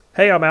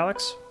Hey, I'm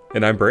Alex,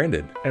 And I'm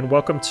Brandon. and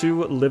welcome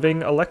to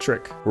Living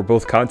Electric. We're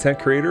both content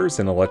creators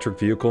and electric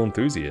vehicle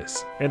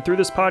enthusiasts. And through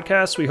this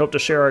podcast, we hope to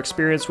share our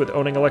experience with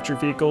owning electric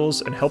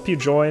vehicles and help you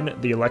join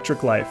the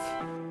electric life.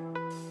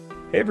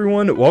 Hey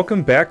everyone,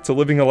 welcome back to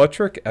Living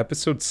Electric,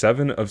 episode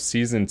 7 of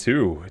season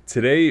 2.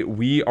 Today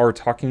we are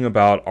talking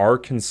about our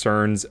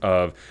concerns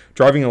of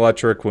driving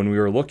electric when we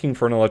were looking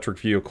for an electric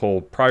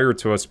vehicle prior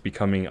to us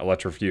becoming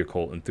electric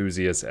vehicle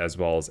enthusiasts as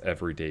well as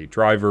everyday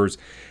drivers.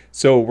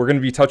 So we're going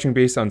to be touching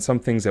base on some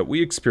things that we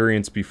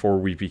experienced before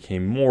we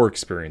became more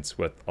experienced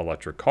with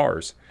electric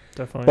cars.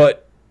 Definitely.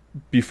 But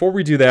before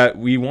we do that,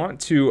 we want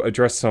to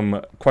address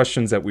some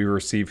questions that we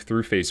received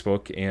through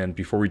Facebook. And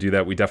before we do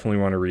that, we definitely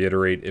want to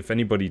reiterate, if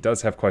anybody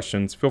does have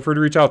questions, feel free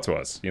to reach out to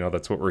us.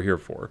 That's what we're here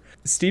for.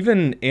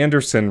 Stephen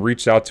Anderson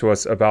reached out to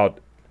us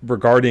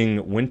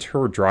regarding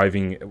winter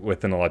driving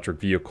with an electric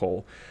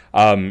vehicle.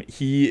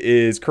 He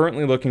is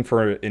currently looking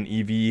for an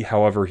EV.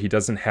 However, he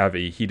doesn't have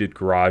a heated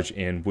garage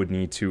and would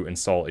need to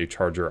install a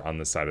charger on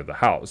the side of the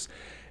house.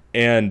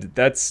 And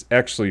that's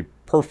actually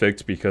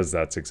perfect because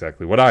that's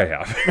exactly what I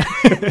have.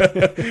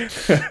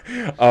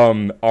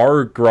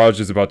 Our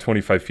garage is about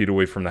 25 feet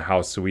away from the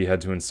house, so we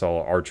had to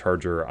install our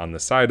charger on the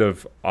side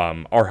of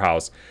our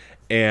house.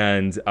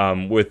 And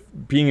with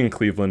being in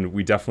Cleveland,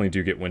 we definitely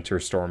do get winter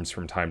storms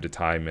from time to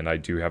time, and I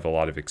do have a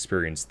lot of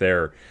experience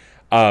there.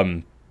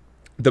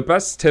 The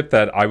best tip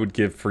that I would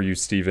give for you,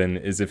 Stephen,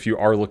 is if you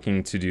are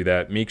looking to do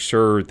that, make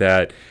sure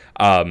that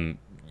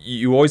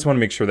you always want to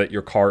make sure that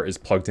your car is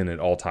plugged in at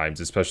all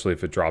times, especially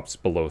if it drops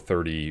below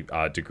 30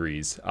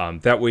 degrees.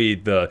 That way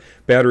the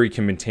battery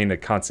can maintain a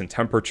constant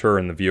temperature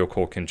and the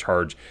vehicle can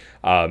charge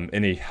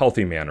in a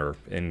healthy manner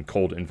in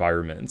cold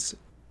environments.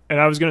 And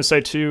I was going to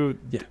say too,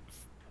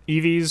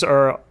 EVs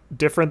are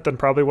different than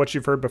probably what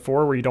you've heard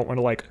before, where you don't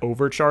want to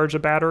overcharge a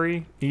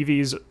battery.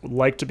 EVs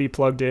like to be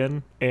plugged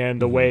in,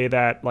 and the way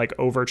that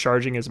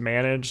overcharging is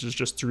managed is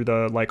just through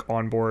the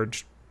onboard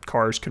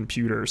car's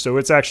computer. So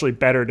it's actually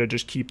better to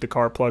just keep the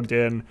car plugged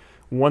in.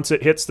 Once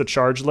it hits the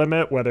charge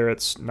limit, whether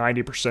it's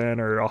 90%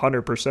 or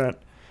 100%,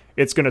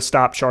 it's going to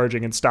stop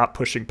charging and stop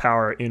pushing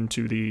power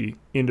into the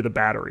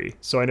battery.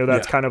 So I know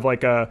that's kind of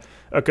like a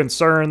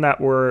concern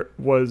that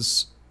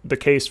was the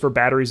case for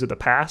batteries of the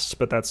past,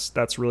 but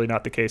that's really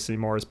not the case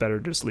anymore. It's better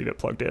to just leave it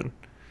plugged in.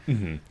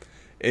 Mm-hmm.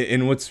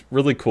 And what's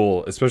really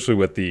cool, especially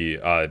with the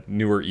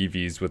newer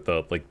EVs with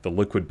the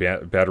liquid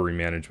battery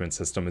management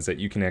system, is that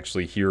you can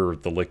actually hear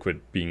the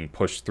liquid being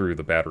pushed through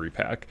the battery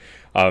pack.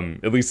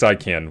 At least I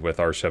can with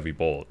our Chevy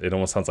Bolt. It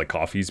almost sounds like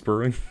coffee's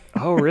brewing.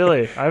 Oh,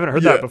 really? I haven't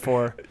heard that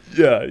before.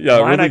 Yeah. Mine,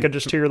 really, I could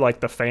just hear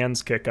the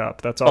fans kick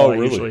up. That's all I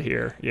usually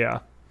hear.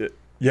 Yeah.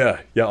 Yeah.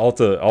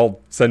 I'll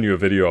send you a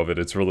video of it.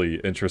 It's really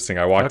interesting.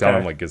 I walked out.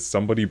 I'm like, is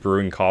somebody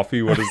brewing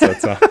coffee? What does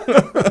that sound?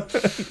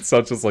 It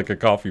sounds just like a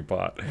coffee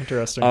pot.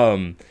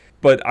 Interesting.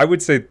 But I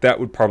would say that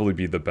would probably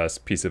be the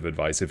best piece of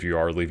advice if you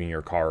are leaving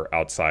your car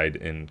outside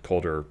in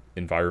colder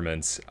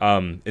environments.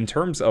 In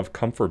terms of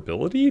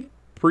comfortability,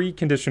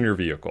 precondition your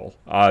vehicle.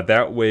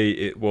 That way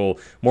it will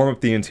warm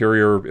up the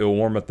interior. It will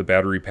warm up the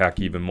battery pack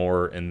even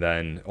more. And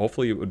then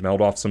hopefully it would melt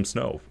off some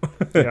snow.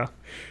 Yeah.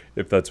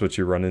 If that's what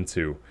you run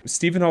into.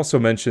 Stephen also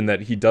mentioned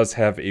that he does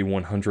have a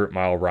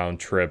 100-mile round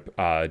trip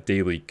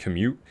daily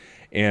commute,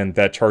 and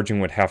that charging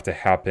would have to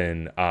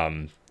happen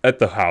at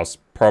the house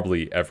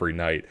probably every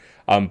night.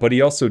 But he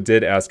also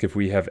did ask if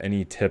we have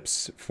any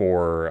tips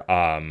for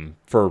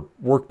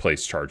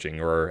workplace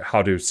charging, or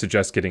how to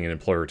suggest getting an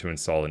employer to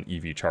install an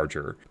EV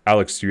charger.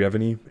 Alex, do you have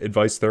any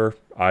advice there?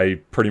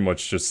 I pretty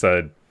much just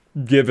said,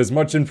 give as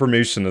much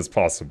information as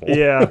possible.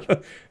 Yeah.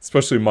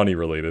 Especially money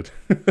related.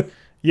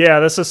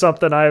 Yeah, this is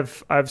something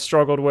I've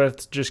struggled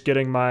with, just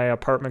getting my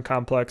apartment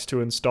complex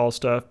to install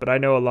stuff. But I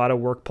know a lot of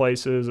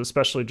workplaces,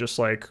 especially just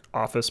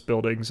office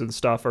buildings and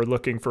stuff, are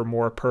looking for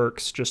more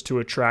perks just to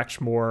attract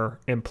more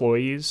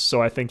employees.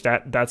 So I think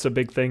that's a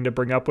big thing to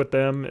bring up with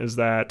them, is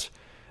that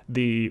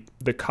the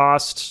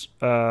cost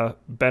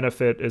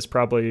benefit is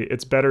probably,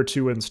 it's better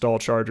to install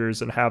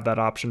chargers and have that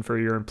option for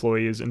your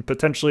employees, and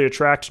potentially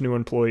attract new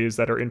employees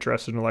that are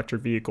interested in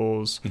electric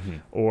vehicles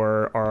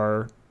or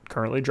are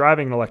currently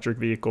driving an electric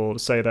vehicle, to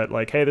say that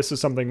hey, this is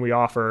something we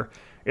offer.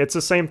 It's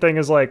the same thing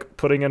as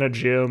putting in a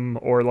gym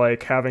or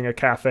having a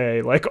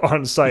cafe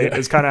on site.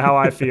 Is kind of how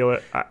I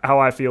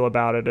feel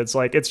about it.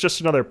 It's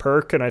just another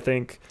perk, and I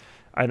think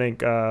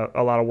a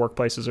lot of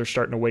workplaces are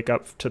starting to wake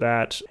up to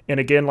that. And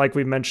again, like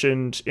we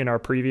mentioned in our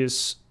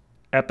previous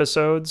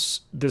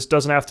episodes, this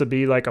doesn't have to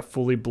be a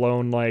fully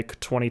blown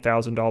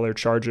 $20,000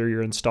 charger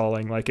you're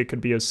installing. It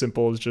could be as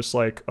simple as just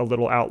a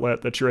little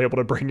outlet that you're able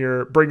to bring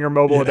your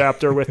mobile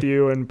adapter with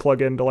you and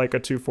plug into a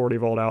 240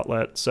 volt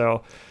outlet.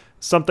 So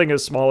something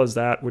as small as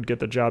that would get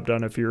the job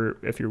done if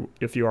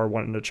you are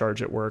wanting to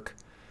charge at work.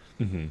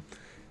 Mm-hmm.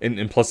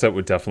 And plus that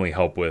would definitely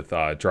help with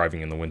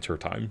driving in the winter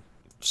time.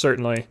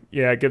 Certainly.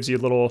 Yeah, it gives you a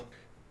little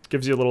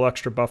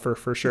extra buffer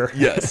for sure.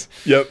 Yes.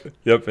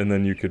 Yep. And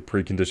then you could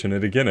precondition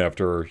it again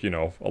after,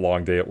 a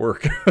long day at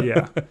work.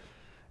 Yeah.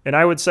 And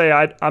I would say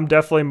I'm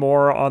definitely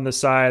more on the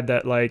side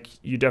that like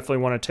you definitely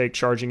want to take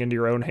charging into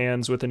your own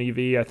hands with an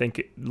EV. I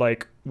think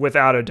like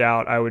without a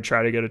doubt, I would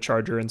try to get a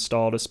charger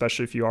installed,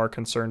 especially if you are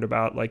concerned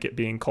about like it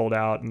being cold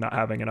out and not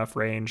having enough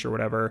range or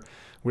whatever,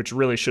 which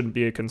really shouldn't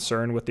be a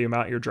concern with the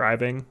amount you're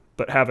driving.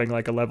 But having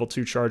like a level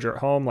 2 charger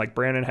at home like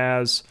Brandon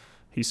has,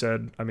 he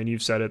said, I mean,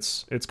 you've said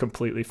it's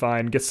completely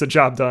fine, gets the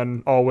job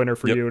done all winter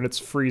for you, and it's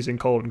freezing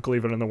cold in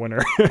Cleveland in the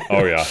winter.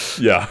 Oh yeah,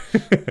 yeah.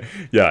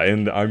 Yeah,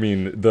 and I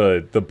mean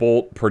the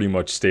Bolt pretty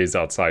much stays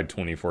outside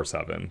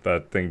 24/7.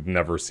 That thing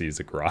never sees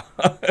a garage.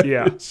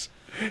 Yeah.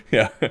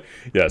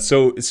 Yeah.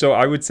 So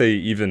I would say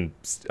even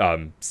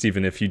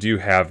Stephen, if you do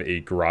have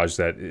a garage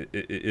that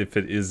if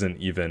it isn't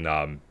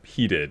even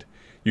heated,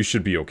 you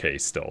should be okay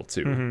still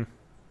too.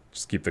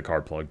 Just keep the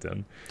car plugged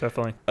in.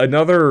 Definitely.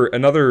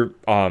 Another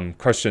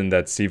question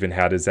that Steven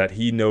had is that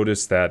he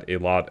noticed that a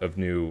lot of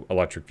new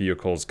electric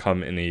vehicles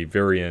come in a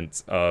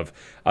variant of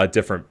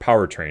different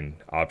powertrain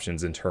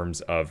options in terms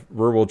of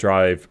rear-wheel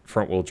drive,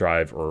 front-wheel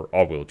drive, or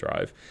all-wheel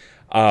drive.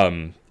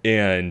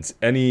 And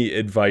any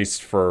advice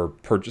for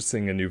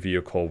purchasing a new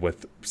vehicle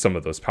with some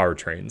of those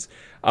powertrains?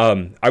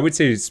 I would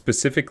say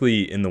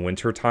specifically in the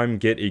wintertime,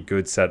 get a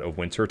good set of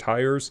winter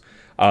tires.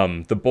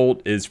 The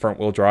Bolt is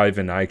front-wheel drive,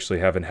 and I actually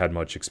haven't had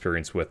much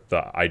experience with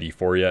the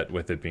ID4 yet,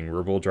 with it being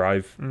rear-wheel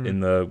drive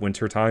in the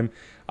wintertime.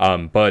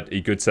 But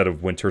a good set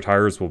of winter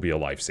tires will be a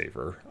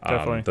lifesaver.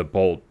 The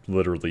Bolt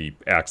literally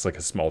acts like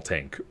a small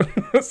tank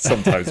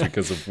sometimes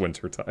because of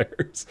winter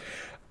tires.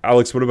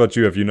 Alex, what about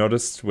you? Have you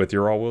noticed with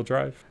your all-wheel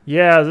drive?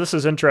 Yeah, this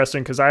is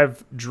interesting because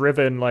I've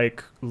driven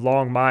like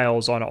long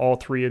miles on all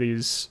three of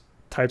these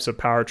types of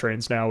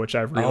powertrains now, which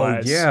I've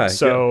realized.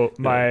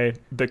 The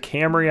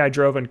Camry I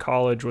drove in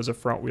college was a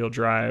front wheel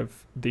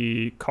drive.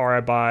 The car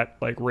I bought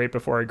like right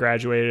before I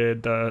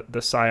graduated,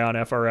 the Scion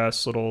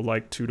FRS little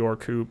like 2-door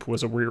coupe,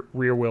 was a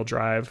rear wheel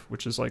drive,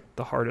 which is like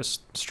the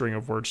hardest string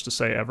of words to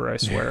say ever, I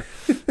swear.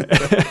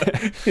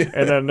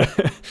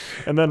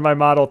 and then my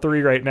Model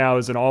 3 right now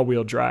is an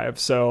all-wheel drive.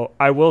 So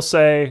I will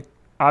say,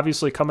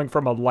 obviously coming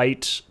from a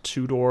light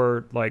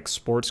 2-door like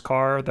sports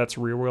car that's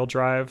rear-wheel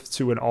drive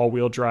to an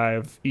all-wheel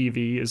drive EV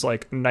is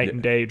like night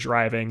and day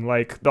driving.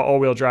 Like the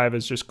all-wheel drive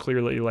is just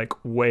clearly like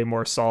way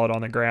more solid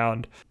on the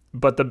ground.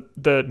 But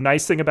the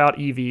nice thing about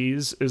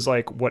EVs is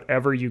like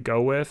whatever you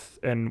go with,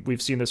 and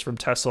we've seen this from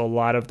Tesla, a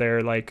lot of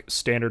their like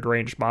standard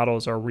range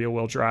models are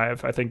rear-wheel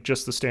drive. I think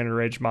just the standard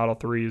range Model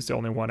 3 is the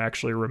only one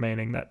actually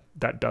remaining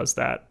that does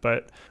that.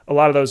 But a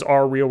lot of those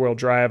are rear-wheel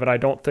drive, and I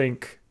don't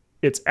think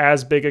it's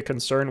as big a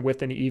concern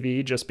with an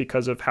EV just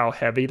because of how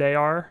heavy they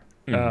are.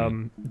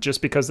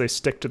 Just because they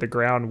stick to the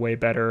ground way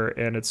better,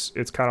 and it's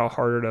kind of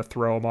harder to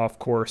throw them off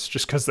course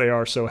just because they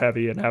are so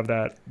heavy and have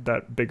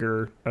that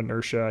bigger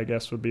inertia, I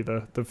guess would be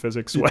the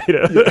physics way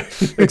to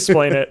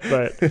explain it.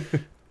 But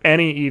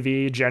any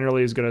EV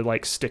generally is going to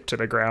like stick to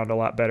the ground a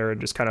lot better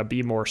and just kind of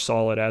be more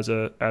solid as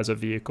a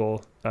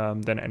vehicle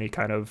than any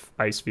kind of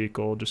ICE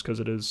vehicle, just because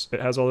it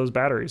has all those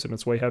batteries and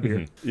it's way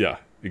heavier. Yeah,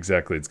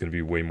 exactly. It's going to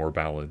be way more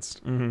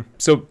balanced.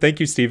 So thank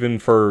you, Stephen,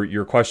 for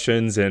your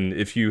questions. And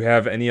if you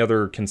have any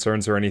other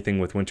concerns or anything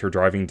with winter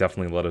driving,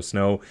 definitely let us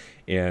know.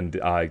 And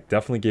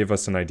definitely gave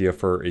us an idea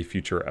for a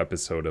future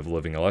episode of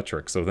Living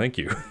Electric. So thank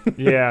you.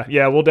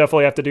 Yeah, we'll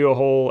definitely have to do a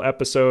whole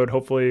episode,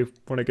 hopefully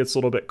when it gets a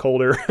little bit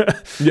colder,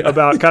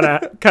 about kind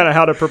of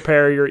how to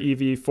prepare your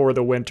EV for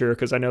the winter,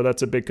 because I know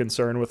that's a big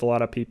concern with a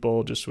lot of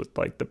people, just with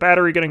like the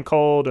battery getting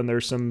cold, and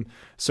there's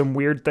some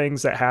weird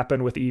things that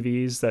happen with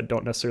EVs that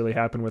don't necessarily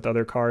happen with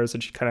other cars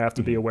that you kind of have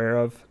to be aware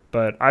of.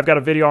 But I've got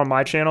a video on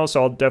my channel,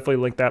 so I'll definitely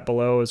link that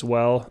below as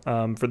well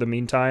for the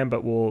meantime.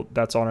 But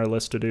that's on our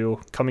list to do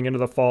coming into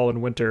the fall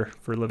and winter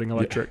for Living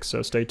Electric.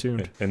 So stay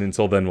tuned. And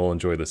until then, we'll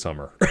enjoy the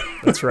summer.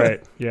 That's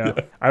right. Yeah.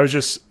 A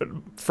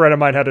friend of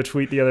mine had a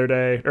tweet the other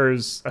day,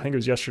 I think it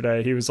was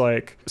yesterday. He was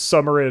like,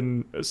 summer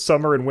and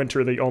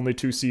winter, the only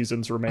two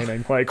seasons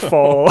remaining. Like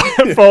fall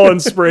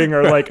and spring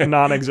are like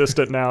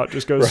non-existent now. It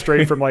just goes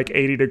straight from like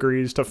 80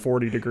 degrees to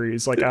 40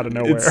 degrees, like out of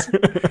nowhere.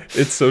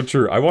 It's so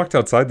true. I walked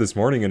outside this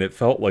morning and it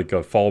felt like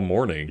a fall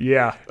morning.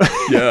 Yeah.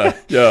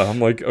 Yeah.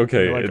 I'm like,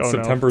 okay, it's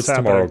September's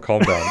tomorrow.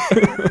 Calm down.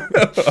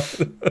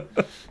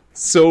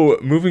 So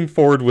moving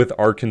forward with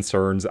our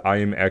concerns, I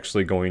am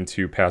actually going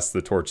to pass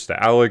the torch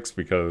to Alex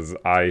because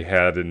I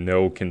had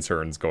no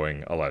concerns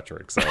going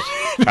electric. So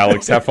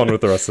Alex, have fun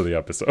with the rest of the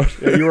episode.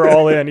 Yeah, you were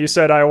all in. You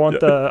said I want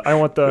the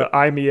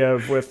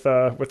iMiev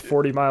with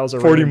 40 miles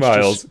of 40 range.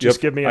 miles. Just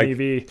give me an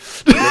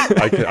EV.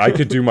 I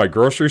could do my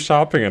grocery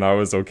shopping and I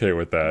was okay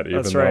with that,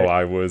 even though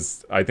I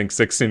was, I think,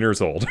 16 years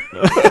old.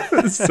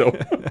 So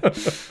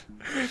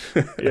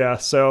yeah,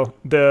 so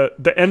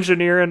the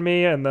engineer in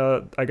me and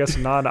the, I guess,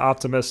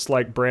 non-optimist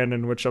like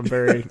Brandon, which I'm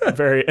very,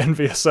 very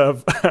envious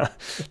of,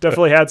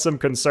 definitely had some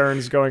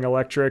concerns going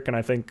electric. And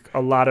I think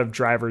a lot of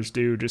drivers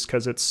do, just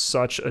because it's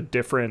such a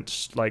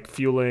different like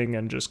fueling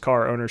and just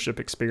car ownership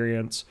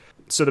experience.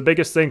 So the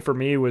biggest thing for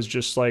me was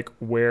just like,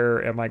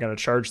 where am I going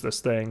to charge this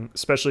thing?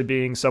 Especially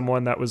being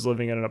someone that was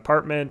living in an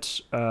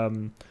apartment,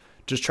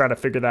 just trying to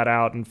figure that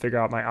out and figure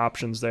out my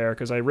options there,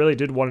 because I really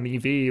did want an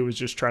EV. It was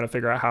just trying to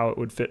figure out how it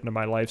would fit into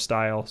my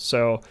lifestyle.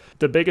 So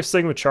the biggest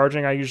thing with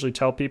charging, I usually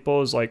tell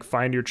people, is like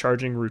find your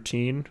charging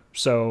routine.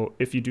 So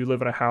if you do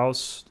live in a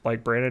house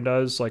like Brandon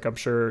does, like I'm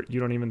sure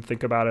you don't even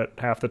think about it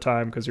half the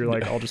time because you're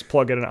like, I'll just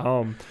plug it in at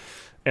home.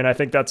 And I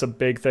think that's a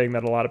big thing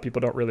that a lot of people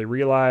don't really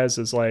realize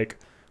is like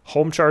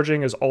home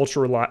charging is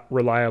ultra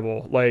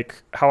reliable.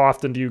 Like how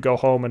often do you go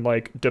home and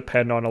like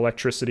depend on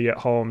electricity at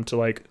home to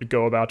like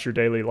go about your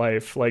daily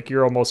life? Like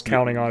you're almost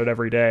counting on it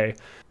every day.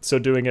 So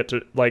doing it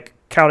to like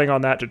counting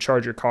on that to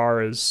charge your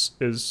car is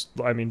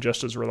I mean,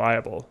 just as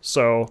reliable.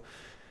 So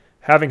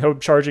having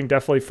home charging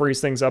definitely frees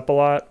things up a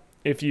lot.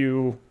 If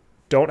you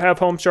don't have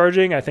home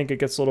charging, I think it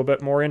gets a little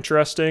bit more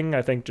interesting.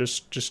 I think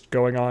just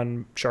going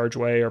on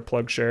ChargeWay or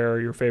PlugShare or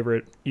your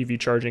favorite EV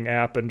charging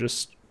app and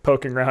just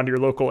poking around your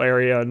local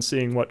area and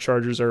seeing what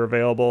chargers are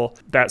available,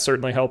 that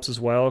certainly helps as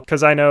well.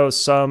 Because I know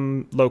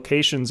some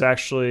locations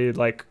actually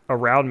like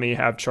around me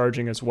have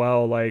charging as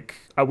well. Like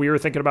we were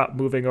thinking about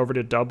moving over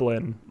to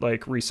Dublin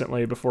like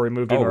recently before we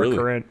moved into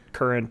our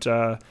current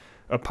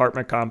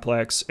apartment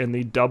complex, and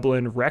the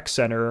Dublin Rec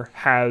Center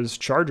has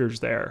chargers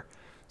there.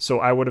 So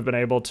I would have been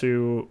able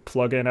to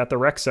plug in at the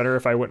rec center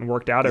if I went and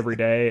worked out every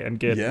day and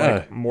get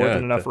like more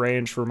than enough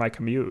range for my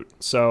commute.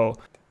 So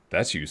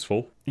that's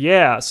useful.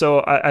 Yeah.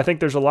 So I think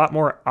there's a lot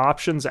more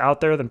options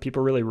out there than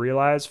people really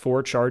realize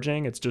for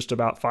charging. It's just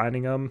about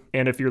finding them.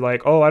 And if you're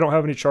like, oh, I don't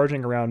have any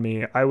charging around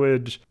me, I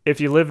would, if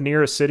you live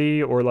near a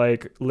city or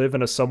like live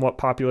in a somewhat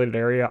populated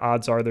area,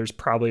 odds are there's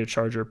probably a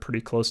charger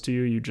pretty close to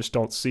you. You just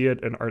don't see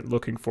it and aren't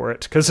looking for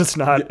it because it's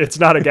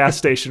not a gas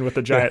station with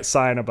a giant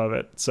sign above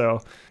it.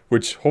 So,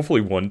 which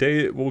hopefully one day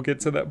it will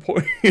get to that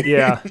point.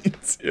 Yeah.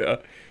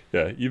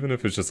 Yeah, even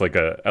if it's just like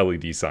a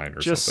LED sign or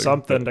just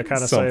something. To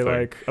kind of say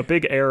like a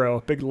big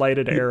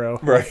lighted arrow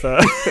right.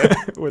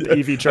 with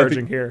EV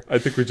charging here. I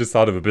think we just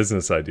thought of a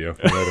business idea.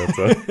 We might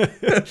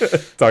have to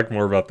talk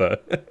more about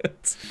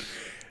that.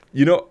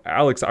 You know,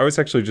 Alex, I was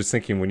actually just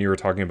thinking when you were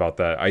talking about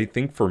that, I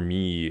think for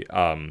me,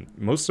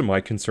 most of my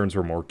concerns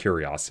were more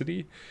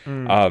curiosity.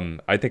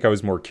 I think I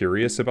was more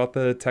curious about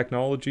the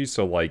technology.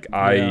 So like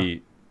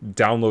I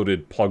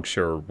downloaded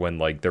PlugShare when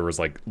like there was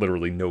like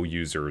literally no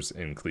users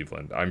in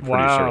Cleveland. I'm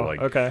pretty sure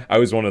like I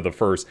was one of the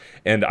first,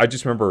 and I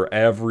just remember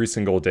every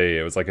single day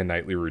it was like a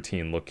nightly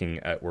routine looking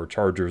at where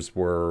chargers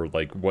were,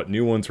 like what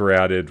new ones were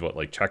added, what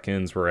like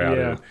check-ins were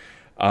added.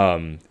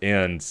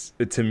 And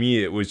to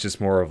me it was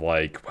just more of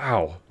like,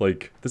 wow,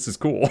 like this is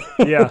cool.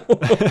 Yeah.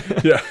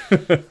 Yeah.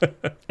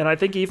 And I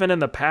think even in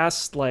the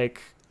past,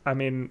 like, I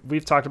mean,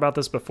 we've talked about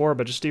this before,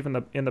 but just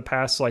even in the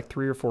past like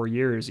 3 or 4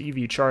 years,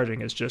 EV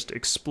charging has just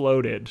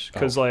exploded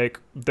because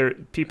like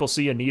people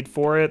see a need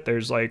for it.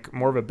 There's like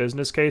more of a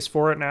business case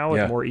for it now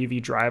with more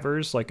EV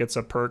drivers. Like it's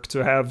a perk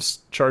to have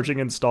charging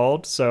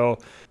installed. So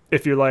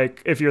if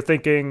you're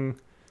thinking,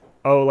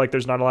 oh, like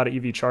there's not a lot of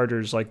EV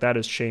chargers, like that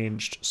has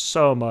changed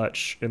so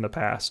much in the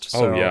past.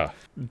 So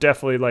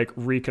definitely like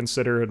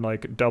reconsider and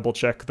like double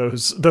check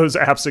those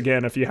apps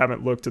again if you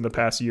haven't looked in the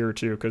past year or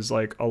two, because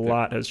like a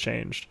lot has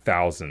changed.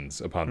 Thousands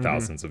upon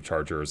thousands of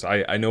chargers.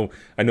 I know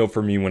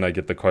for me, when I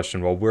get the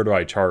question, well, where do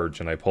I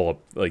charge? And I pull up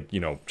like, you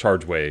know,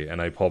 ChargeWay,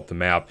 and I pull up the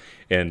map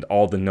and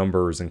all the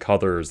numbers and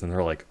colors, and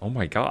they're like, oh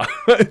my God.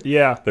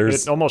 Yeah.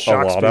 There's it almost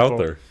shocks a lot people. out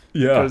there.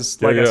 Yeah. Because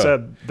like I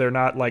said, they're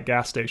not like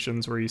gas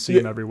stations where you see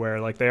them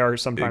everywhere. Like they are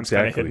sometimes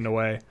kind of hidden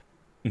away.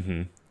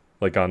 Mm-hmm.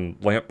 Like on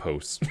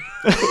lampposts,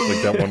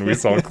 like that one we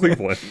saw in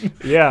Cleveland.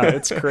 Yeah,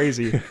 it's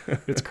crazy.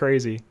 It's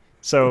crazy.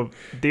 So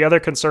the other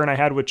concern I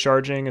had with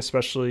charging,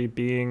 especially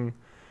being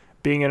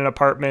in an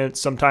apartment,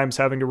 sometimes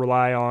having to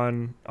rely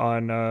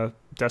on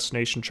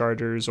destination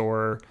chargers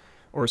or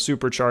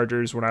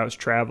superchargers when I was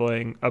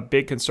traveling. A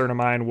big concern of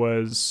mine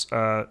was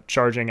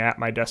charging at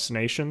my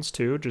destinations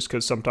too, just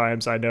because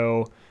sometimes I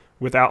know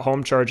without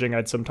home charging,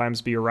 I'd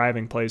sometimes be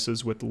arriving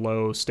places with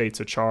low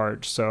states of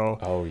charge. So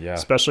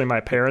especially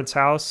my parents'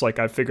 house, like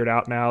I've figured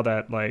out now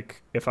that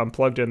like if I'm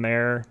plugged in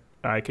there,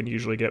 I can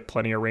usually get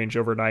plenty of range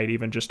overnight,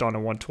 even just on a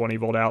 120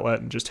 volt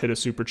outlet, and just hit a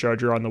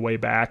supercharger on the way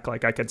back.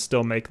 Like I could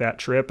still make that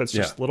trip. It's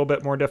just a little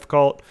bit more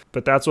difficult.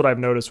 But that's what I've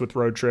noticed with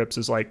road trips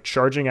is like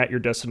charging at your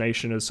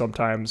destination is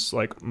sometimes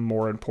like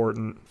more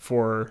important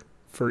for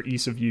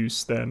ease of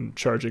use than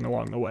charging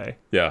along the way.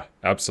 Yeah,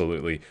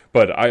 absolutely.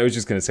 But I was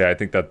just going to say, I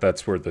think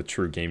that's where the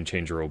true game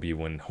changer will be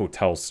when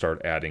hotels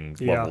start adding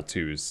level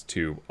 2s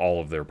to all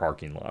of their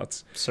parking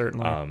lots.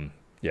 Certainly.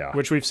 Yeah.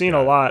 Which we've seen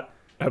a lot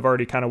have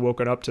already kind of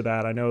woken up to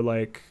that. I know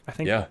like, I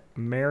think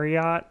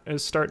Marriott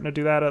is starting to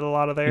do that at a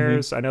lot of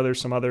theirs. I know there's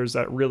some others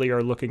that really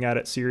are looking at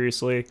it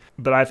seriously,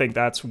 but I think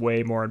that's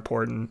way more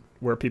important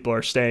where people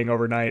are staying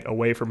overnight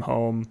away from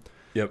home.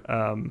 Yep.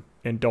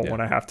 And don't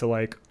want to have to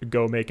like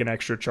go make an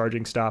extra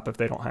charging stop if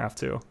they don't have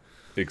to.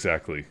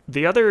 Exactly.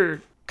 The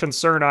other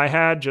concern I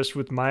had just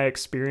with my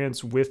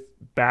experience with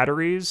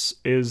batteries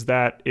is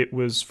that it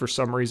was for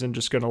some reason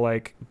just going to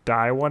like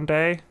die one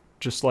day.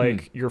 just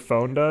like your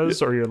phone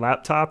does or your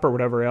laptop or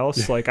whatever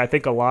else. Like I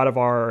think a lot of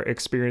our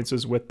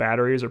experiences with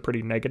batteries are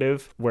pretty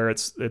negative, where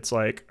it's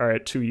like, all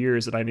right, 2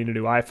 years and I need a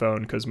new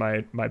iPhone because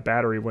my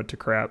battery went to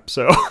crap.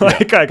 So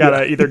like I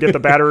gotta either get the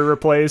battery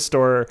replaced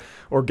or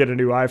get a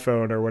new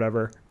iPhone or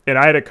whatever. And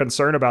I had a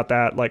concern about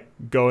that, like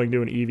going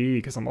to an EV,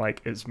 because I'm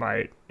like, is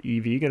my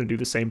EV going to do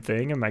the same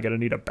thing? Am I going to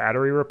need a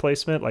battery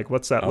replacement? Like,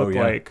 what's that look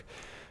like?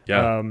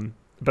 Yeah.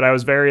 But I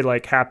was very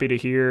like happy to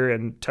hear,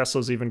 and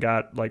Tesla's even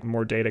got like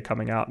more data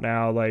coming out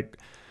now. Like,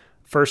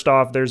 first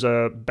off, there's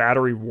a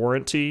battery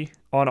warranty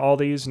on all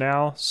these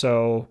now.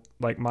 So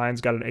like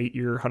mine's got an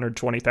 8-year,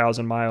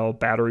 120,000 mile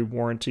battery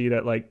warranty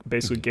that like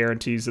basically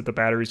guarantees that the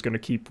battery's going to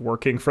keep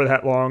working for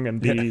that long and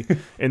be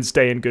and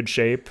stay in good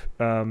shape.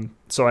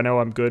 So I know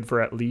I'm good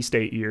for at least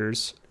 8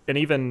 years. And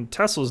even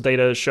Tesla's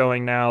data is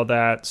showing now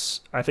that,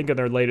 I think in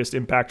their latest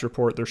impact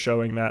report, they're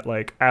showing that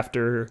like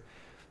after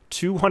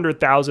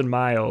 200,000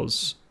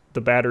 miles,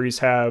 the batteries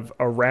have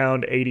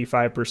around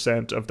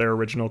 85% of their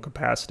original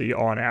capacity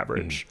on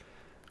average,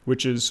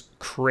 which is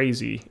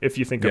crazy if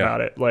you think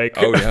about it. Like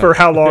for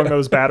how long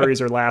those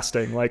batteries are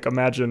lasting. Like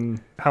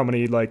imagine how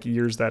many like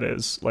years that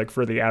is like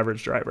for the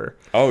average driver.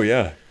 Oh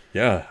yeah.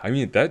 Yeah. I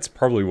mean, that's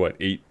probably what,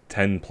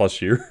 8-10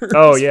 plus years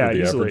oh yeah, for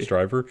the easily. average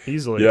driver.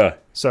 Easily. Yeah.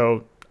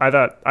 So I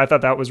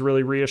thought that was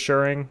really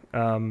reassuring,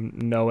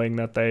 knowing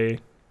that they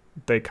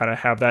kind of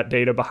have that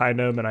data behind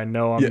them, and I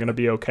know I'm going to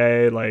be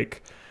okay.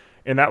 Like,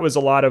 and that was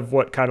a lot of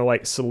what kind of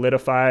like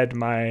solidified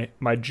my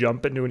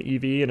jump into an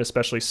EV, and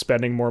especially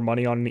spending more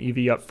money on an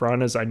EV up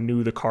front, as I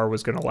knew the car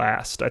was going to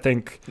last. I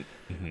think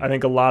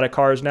a lot of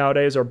cars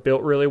nowadays are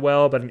built really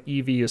well, but an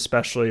EV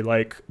especially,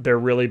 like they're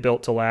really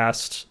built to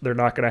last. They're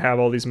not going to have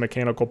all these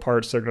mechanical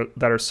parts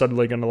that are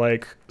suddenly going to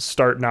like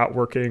start not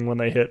working when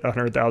they hit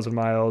 100,000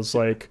 miles.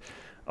 Like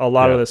a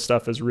lot of this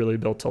stuff is really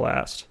built to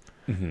last.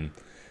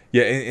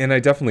 Yeah, and I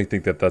definitely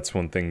think that that's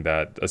one thing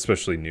that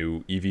especially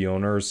new EV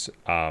owners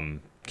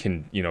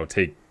can,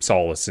 take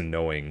solace in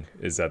knowing,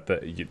 is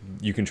that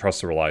you can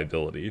trust the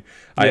reliability.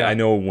 I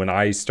know when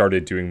I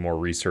started doing more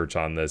research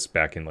on this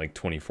back in like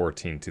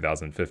 2014,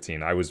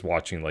 2015, I was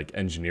watching like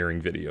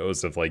engineering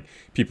videos of like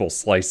people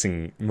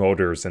slicing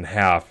motors in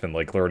half and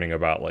like learning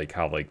about like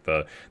how like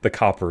the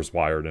copper's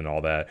wired and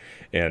all that.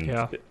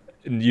 And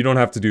you don't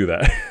have to do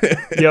that.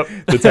 Yep.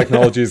 The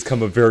technology has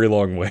come a very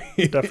long way.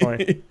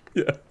 Definitely.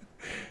 Yeah.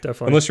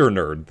 Definitely. Unless you're a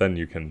nerd, then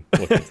you can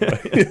look into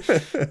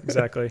that.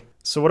 Exactly.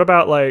 So what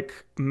about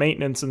like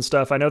maintenance and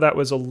stuff? I know that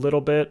was a little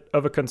bit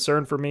of a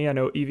concern for me. I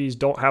know EVs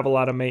don't have a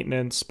lot of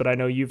maintenance, but I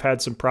know you've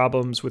had some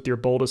problems with your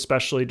Bolt,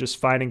 especially just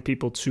finding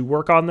people to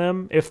work on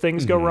them if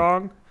things go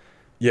wrong.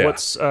 Yeah.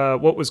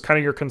 What was kind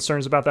of your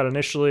concerns about that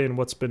initially, and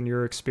what's been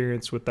your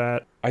experience with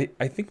that? I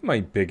think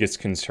my biggest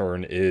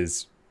concern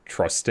is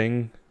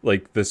trusting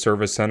like the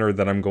service center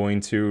that I'm going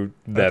to,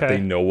 that they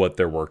know what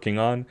they're working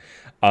on.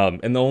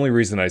 And the only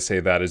reason I say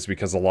that is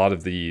because a lot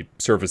of the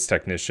service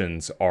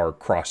technicians are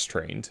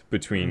cross-trained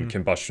between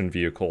combustion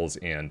vehicles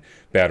and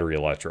battery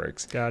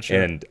electrics. Gotcha.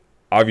 And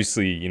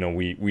obviously,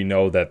 we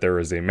know that there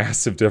is a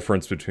massive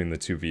difference between the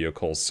two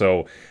vehicles.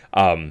 So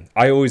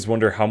I always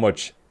wonder how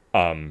much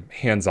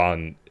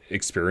hands-on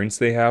experience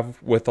they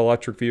have with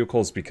electric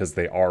vehicles, because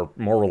they are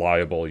more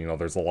reliable.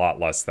 There's a lot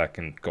less that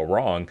can go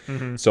wrong.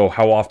 So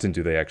how often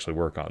do they actually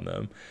work on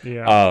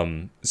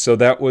them? So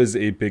that was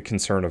a big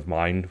concern of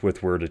mine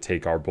with where to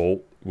take our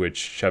Bolt, which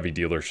Chevy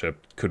dealership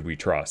could we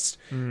trust.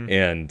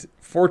 And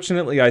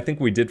fortunately, I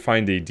think we did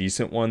find a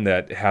decent one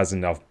that has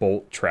enough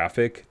Bolt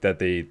traffic that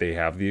they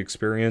have the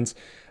experience.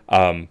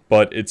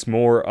 But it's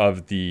more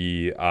of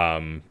the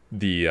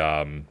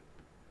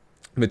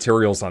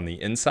materials on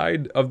the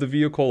inside of the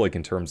vehicle, like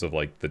in terms of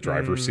like the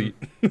driver's seat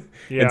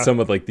and some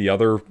of like the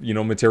other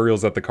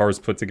materials that the car is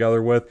put together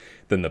with,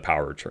 than the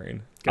powertrain.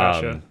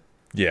 Gotcha.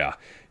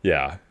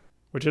 Yeah.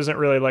 Which isn't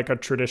really like a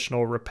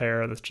traditional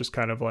repair. That's just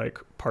kind of like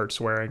parts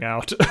wearing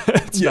out.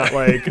 It's not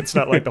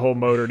like the whole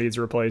motor needs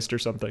replaced or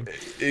something.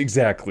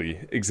 Exactly.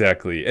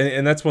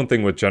 And that's one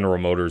thing with General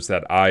Motors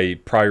that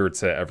prior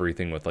to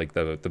everything with like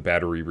the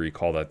battery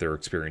recall that they're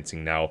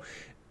experiencing now,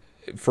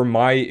 from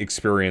my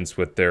experience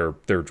with their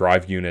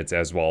drive units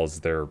as well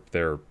as their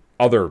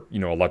other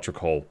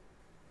electrical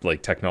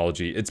like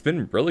technology, it's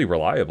been really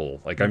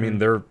reliable. Like I mean,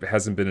 there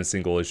hasn't been a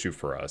single issue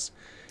for us.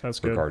 That's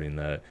good. Regarding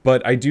that.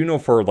 But I do know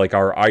for like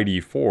our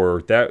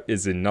ID4, that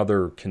is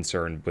another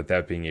concern with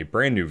that being a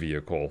brand new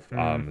vehicle,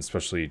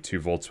 especially to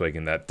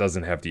Volkswagen that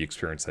doesn't have the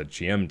experience that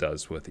GM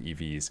does with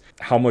EVs.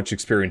 How much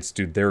experience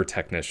do their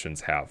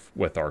technicians have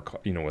with our,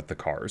 with the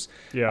cars?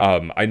 Yeah.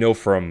 I know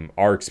from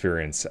our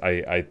experience,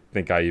 I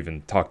think I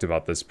even talked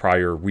about this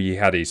prior, we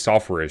had a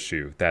software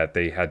issue that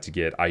they had to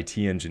get IT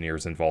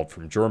engineers involved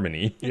from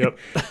Germany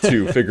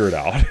to figure it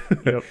out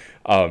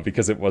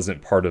because it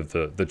wasn't part of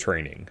the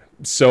training.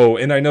 So,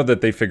 and I know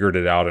that they figured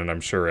it out, and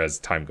I'm sure as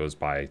time goes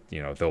by,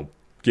 they'll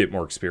get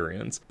more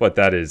experience. But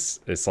that is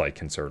a slight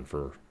concern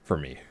for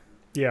me.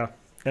 Yeah,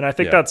 and I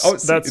think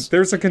that's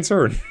there's a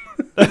concern.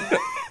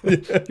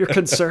 You're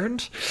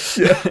concerned?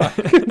 Yeah,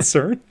 I'm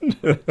concerned.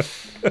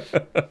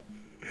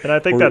 And I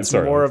think that's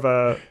Sorry. more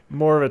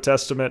of a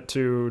testament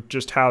to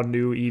just how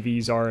new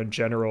EVs are in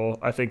general.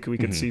 I think we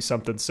could see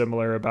something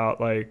similar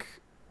about like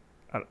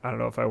I don't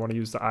know if I want to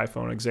use the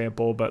iPhone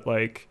example, but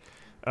like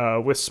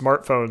with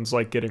smartphones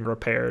like getting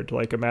repaired.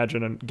 Like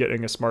imagine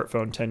getting a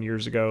smartphone 10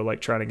 years ago,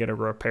 like trying to get a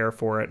repair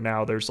for it.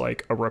 Now there's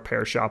like a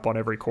repair shop on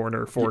every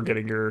corner for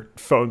getting your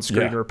phone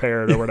screen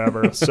repaired or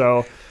whatever.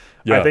 So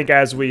I think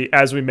as we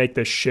make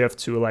this shift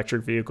to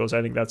electric vehicles,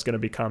 I think that's going to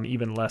become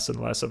even less and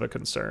less of a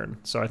concern.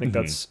 So I think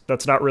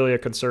that's not really a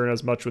concern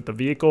as much with the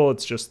vehicle.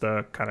 It's just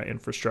the kind of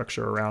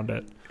infrastructure around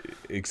it.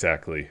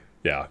 Exactly.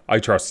 Yeah. I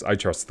trust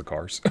the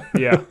cars.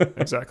 Yeah,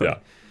 exactly. Yeah.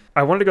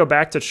 I wanted to go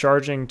back to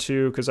charging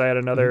too, because I had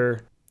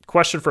another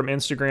question from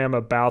Instagram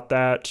about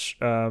that.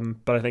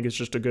 But I think it's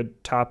just a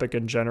good topic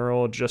in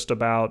general, just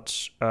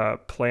about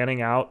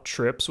planning out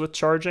trips with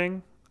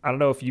charging. I don't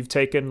know if you've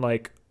taken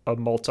like a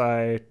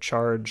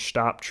multi-charge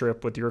stop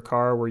trip with your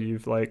car where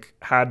you've like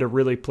had to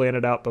really plan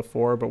it out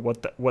before, but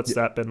what's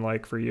that been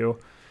like for you?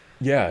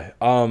 Yeah.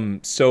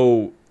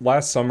 So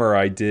last summer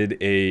I did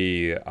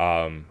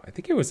I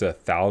think it was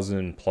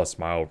 1,000+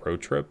 mile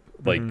road trip,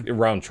 like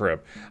round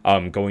trip,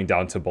 going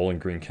down to Bowling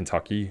Green,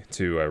 Kentucky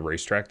to a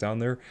racetrack down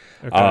there.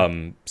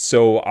 Okay.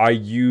 So I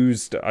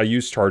used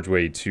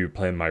ChargeWay to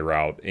plan my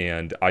route,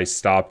 and I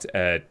stopped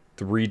at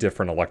 3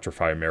 different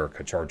Electrify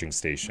America charging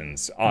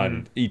stations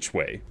on each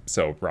way.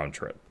 So round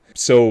trip.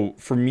 So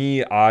for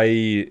me,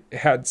 I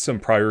had some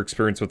prior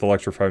experience with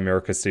Electrify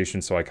America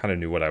stations, so I kind of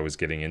knew what I was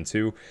getting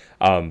into.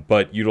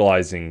 But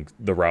utilizing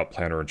the route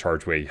planner and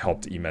ChargeWay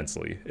helped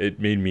immensely. It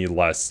made me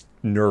less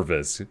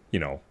nervous,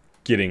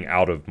 getting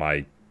out of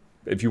my,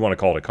 if you want to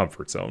call it a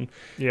comfort zone,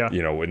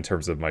 in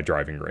terms of my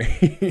driving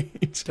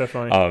range.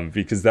 Definitely.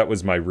 Because that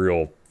was my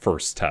real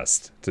first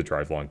test to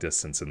drive long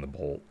distance in the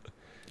Bolt.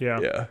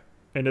 Yeah.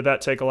 And did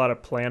that take a lot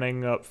of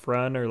planning up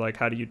front, or like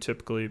how do you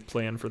typically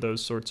plan for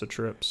those sorts of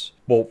trips?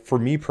 Well, for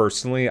me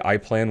personally, I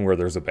plan where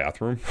there's a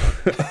bathroom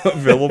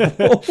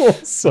available.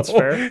 That's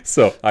fair.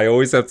 So I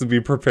always have to be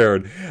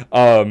prepared.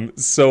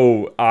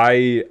 So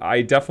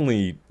I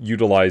definitely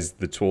utilize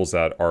the tools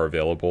that are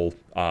available,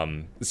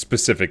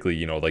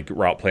 specifically, like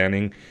route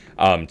planning,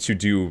 to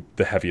do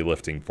the heavy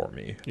lifting for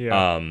me.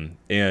 Yeah.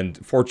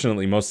 And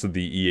fortunately, most of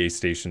the EA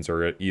stations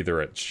are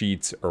either at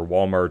Sheetz or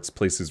Walmart's,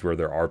 places where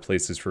there are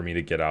places for me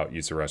to get out,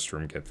 use the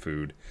restroom, get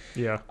food.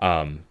 Yeah.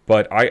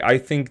 But I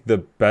think the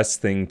best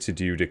thing to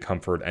do to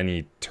comfort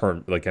any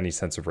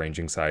sense of range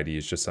anxiety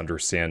is just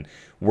understand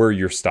where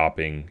you're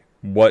stopping.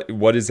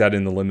 What is that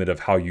in the limit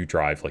of how you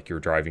drive, like your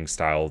driving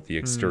style, the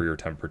exterior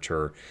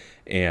temperature,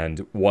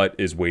 and what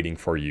is waiting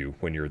for you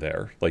when you're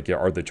there? Like,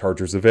 are the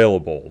chargers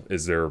available?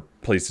 Is there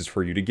places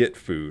for you to get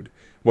food?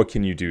 What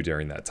can you do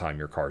during that time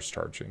your car's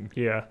charging?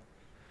 Yeah.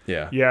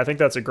 Yeah, I think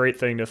that's a great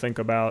thing to think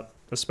about,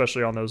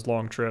 especially on those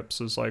long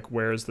trips, is like,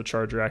 where is the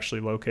charger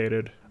actually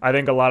located? I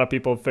think a lot of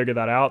people have figured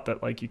that out,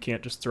 that like you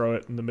can't just throw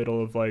it in the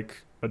middle of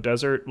like a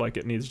desert. Like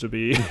it needs to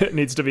be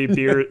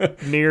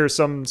near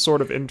some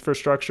sort of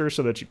infrastructure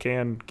so that you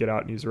can get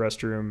out and use the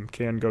restroom,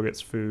 can go get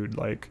food,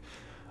 like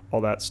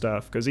all that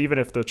stuff. Because even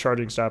if the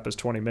charging stop is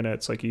 20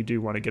 minutes, like you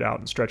do want to get out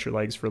and stretch your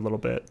legs for a little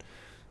bit.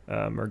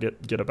 Or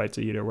get a bite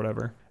to eat or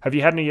whatever. Have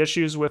you had any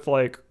issues with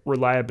like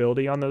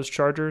reliability on those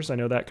chargers? I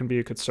know that can be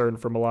a concern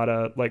from a lot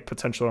of like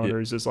potential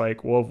owners. Is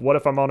like, well, what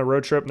if I'm on a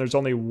road trip and there's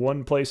only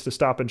one place to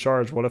stop and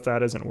charge? What if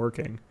that isn't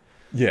working?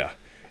 Yeah.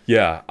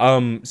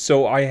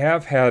 So I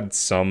have had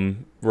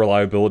some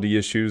reliability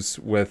issues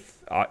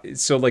with.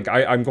 So like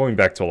I'm going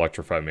back to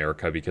Electrify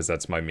America because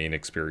that's my main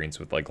experience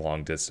with like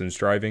long distance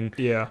driving.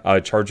 Yeah.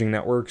 Charging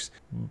networks,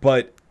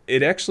 but.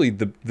 It actually,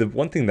 the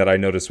one thing that I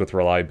noticed with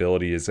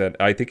reliability is that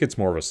I think it's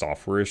more of a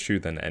software issue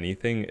than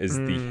anything, is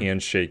the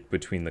handshake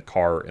between the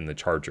car and the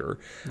charger.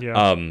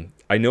 Yeah.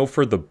 I know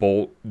for the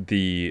Bolt,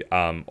 the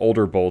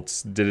older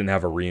Bolts didn't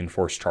have a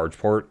reinforced charge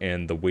port,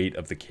 and the weight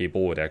of the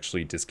cable would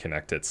actually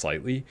disconnect it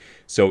slightly.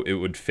 So it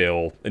would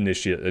fail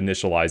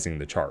initializing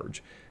the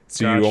charge.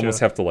 So you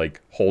almost have to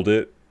like hold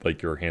it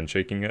like you're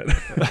handshaking it.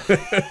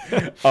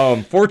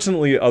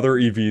 Fortunately, other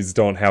EVs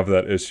don't have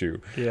that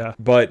issue. Yeah.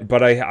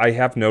 But I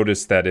have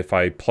noticed that if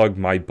I plug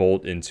my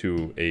Bolt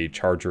into a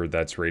charger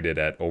that's rated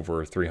at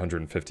over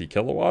 350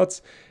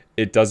 kilowatts,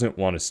 it doesn't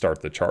want to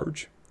start the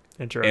charge.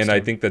 Interesting. And I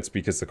think that's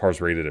because the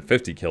car's rated at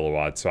 50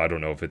 kilowatts, so I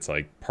don't know if it's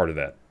like part of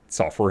that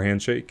software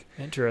handshake.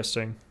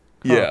 Interesting.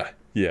 Huh.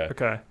 Yeah.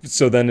 Okay.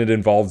 So then it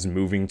involves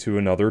moving to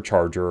another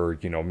charger,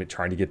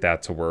 trying to get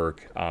that to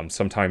work.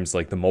 Sometimes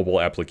like the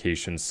mobile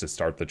applications to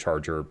start the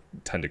charger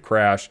tend to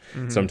crash.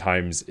 Mm-hmm.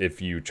 Sometimes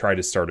if you try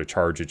to start a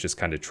charge, it just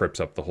kind of trips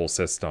up the whole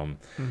system.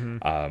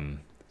 Mm-hmm.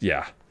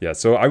 Yeah.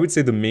 So I would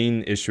say the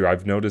main issue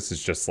I've noticed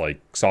is just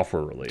like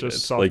software related.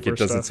 Just software like it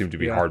doesn't stuff. seem to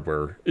be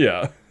hardware.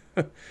 Yeah.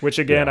 Which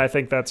again, Yeah. I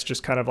think that's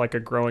just kind of like a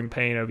growing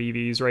pain of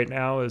EVs right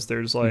now is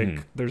there's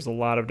like there's a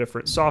lot of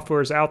different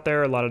softwares out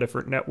there, a lot of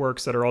different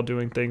networks that are all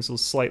doing things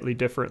slightly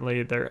differently.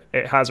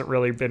 It hasn't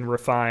really been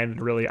refined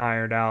and really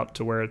ironed out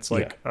to where it's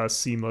like a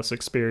seamless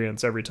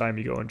experience every time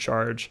you go and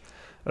charge,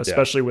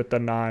 especially with the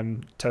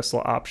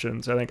non-Tesla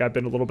options. I think I've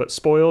been a little bit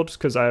spoiled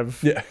because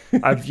I've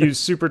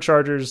used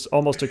superchargers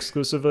almost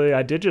exclusively.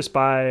 I did just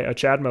buy a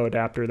CHAdeMO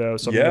adapter though,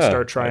 so I'm going to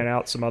start trying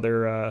out some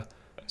other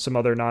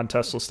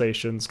non-Tesla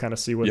stations, kind of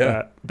see what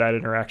that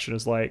interaction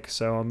is like.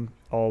 So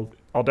I'll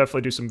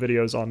definitely do some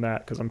videos on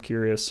that because I'm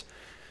curious.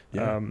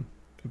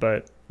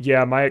 But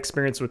yeah, my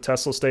experience with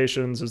Tesla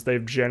stations is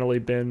they've generally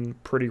been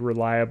pretty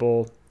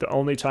reliable. The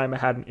only time I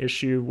had an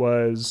issue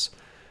was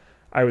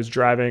I was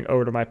driving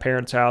over to my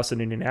parents' house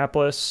in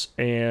Indianapolis,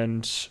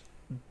 and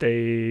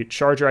the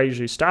charger I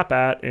usually stop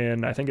at,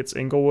 and I think it's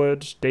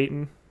Inglewood,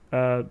 Dayton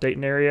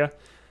area.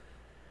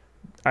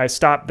 I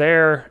stopped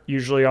there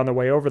usually on the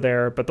way over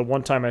there, but the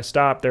one time I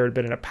stopped, there had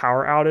been a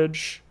power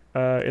outage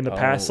in the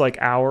past like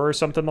hour or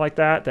something like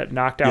that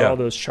knocked out all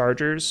those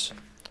chargers.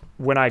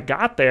 When I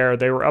got there,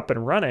 they were up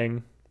and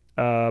running,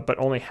 but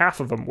only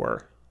half of them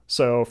were.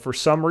 So for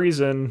some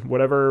reason,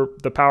 whatever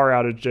the power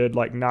outage did,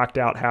 like knocked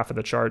out half of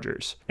the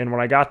chargers. And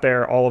when I got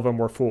there, all of them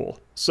were full.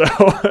 So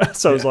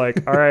I was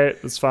like, all right,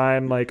 it's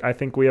fine. Like, I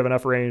think we have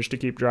enough range to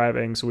keep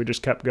driving. So we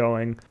just kept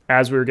going.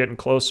 As we were getting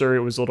closer, it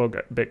was a little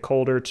bit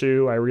colder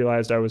too. I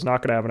realized I was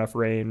not going to have enough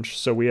range.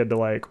 So we had to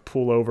like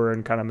pull over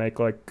and kind of make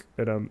like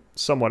a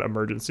somewhat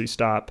emergency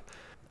stop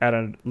at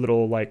a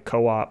little like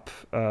co-op,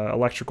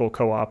 electrical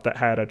co-op that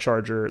had a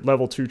charger,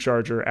 level 2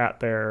 charger at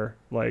their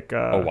like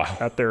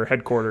at their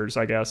headquarters,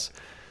 I guess.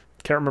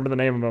 Can't remember the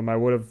name of them. I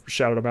would have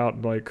shouted them out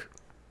and like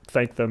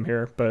thanked them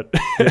here, but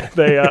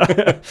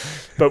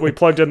but we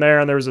plugged in there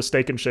and there was a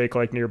Steak and Shake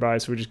like nearby,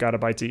 so we just got a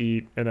bite to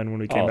eat, and then when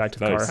we came back to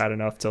the car, had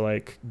enough to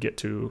like get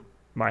to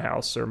my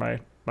house or my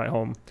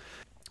home.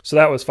 So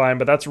that was fine,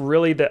 but that's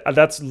literally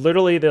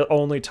the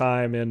only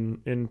time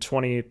in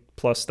 20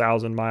 plus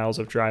thousand miles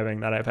of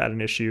driving that I've had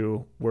an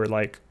issue where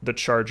like the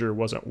charger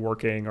wasn't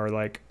working or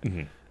like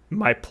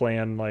my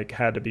plan like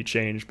had to be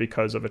changed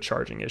because of a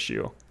charging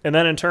issue. And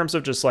then in terms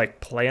of just like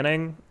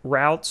planning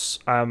routes,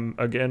 I'm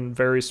again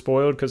very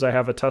spoiled because I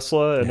have a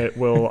Tesla and it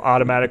will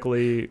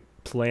automatically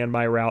plan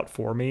my route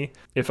for me.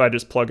 If I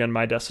just plug in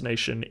my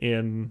destination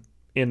in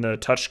the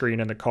touchscreen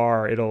in the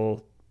car,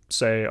 it'll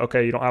say,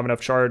 okay, you don't have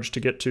enough charge to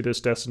get to this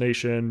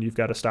destination. You've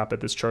got to stop at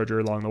this charger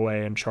along the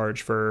way and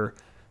charge for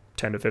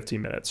 10 to 15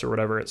 minutes or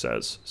whatever it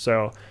says.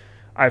 So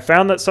I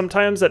found that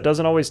sometimes that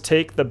doesn't always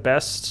take the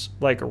best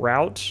like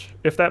route,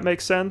 if that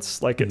makes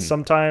sense. Like it's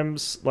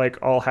sometimes like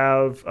I'll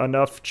have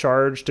enough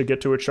charge to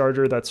get to a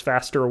charger that's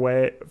farther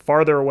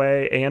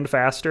away and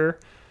faster.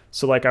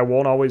 So like I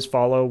won't always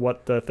follow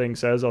what the thing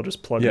says. I'll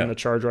just plug in the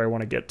charger I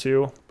want to get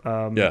to.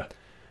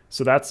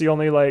 So that's the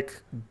only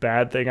like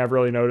bad thing I've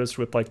really noticed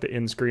with like the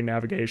in-screen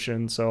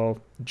navigation. So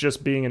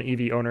just being an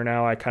EV owner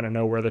now, I kind of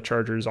know where the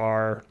chargers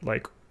are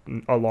like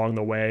along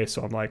the way.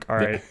 So I'm like, all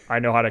right, I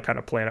know how to kind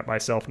of plan it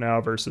myself now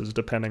versus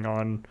depending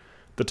on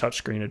the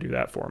touchscreen to do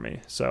that for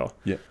me. So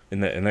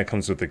and that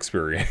comes with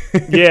experience.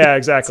 Yeah,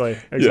 exactly.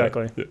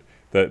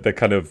 That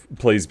kind of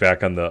plays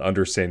back on the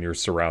understand your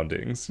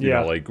surroundings. You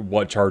know, like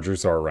what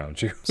chargers are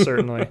around you.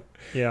 Certainly.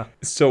 Yeah.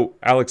 So,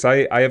 Alex,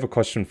 I have a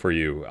question for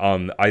you.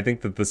 I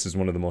think that this is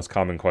one of the most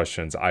common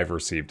questions I've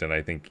received, and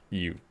I think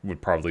you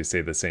would probably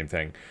say the same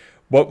thing.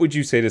 What would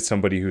you say to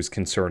somebody who's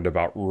concerned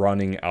about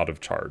running out of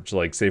charge?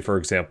 Like, say, for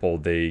example,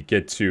 they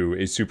get to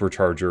a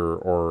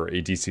supercharger or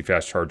a DC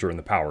fast charger and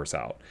the power's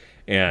out,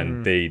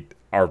 and they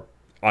are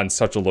on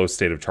such a low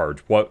state of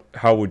charge.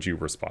 How would you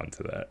respond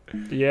to that?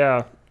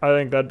 Yeah, I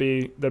think that'd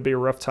be a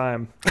rough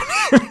time.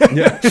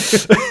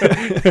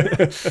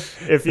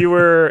 If you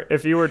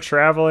were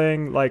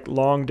traveling like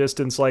long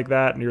distance like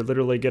that and you're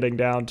literally getting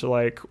down to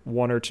like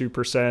 1 or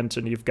 2%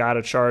 and you've got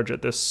to charge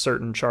at this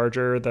certain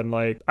charger, then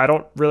like I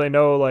don't really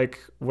know like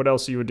what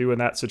else you would do in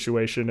that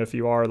situation. If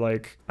you are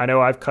like, I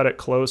know I've cut it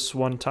close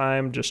one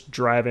time just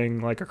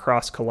driving like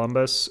across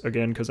Columbus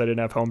again because I didn't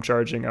have home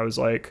charging. I was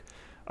like,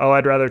 oh,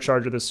 I'd rather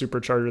charge at this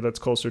supercharger that's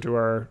closer to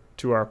our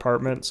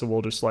apartment, so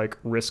we'll just like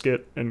risk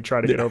it and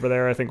try to get over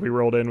there. I think we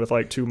rolled in with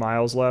like 2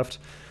 miles left.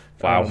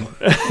 Wow.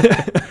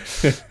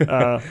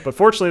 But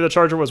fortunately the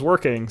charger was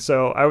working.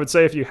 So I would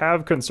say if you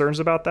have concerns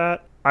about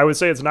that, I would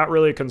say it's not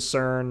really a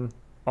concern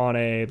on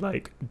a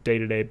like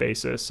day-to-day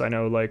basis. I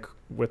know like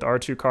with our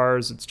 2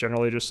 cars, it's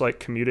generally just like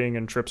commuting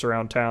and trips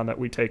around town that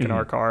we take in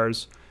our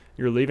cars.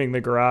 You're leaving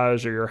the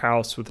garage or your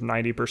house with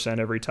 90%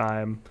 every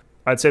time.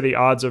 I'd say the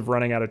odds of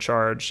running out of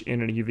charge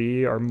in an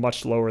EV are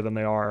much lower than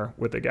they are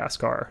with a gas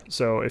car.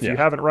 So if you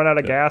haven't run out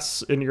of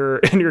gas in your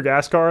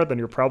gas car, then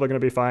you're probably going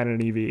to be fine in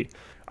an EV.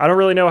 I don't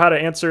really know how to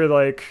answer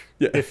like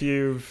if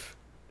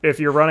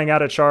you're running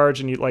out of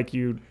charge and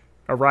you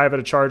arrive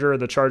at a charger,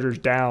 the charger's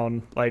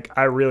down. Like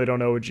I really don't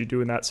know what you do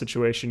in that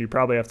situation. You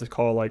probably have to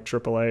call like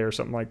AAA or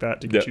something like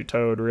that to get you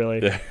towed.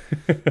 Really.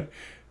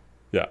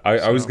 Yeah,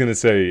 I was going to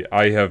say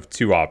I have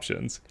two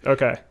options.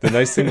 Okay. The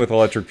nice thing with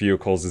electric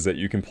vehicles is that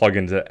you can plug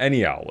into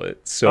any outlet.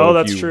 So Oh, if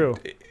that's you, true.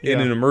 in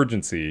Yeah. an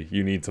emergency,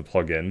 you need to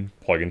plug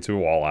into a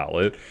wall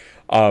outlet,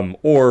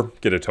 or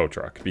get a tow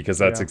truck, because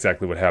that's Yeah.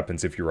 exactly what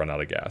happens if you run out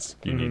of gas.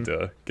 You need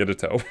to get a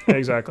tow.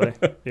 Exactly.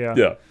 Yeah.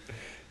 Yeah.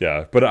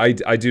 Yeah, but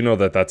I do know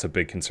that that's a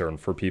big concern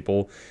for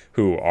people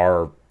who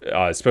are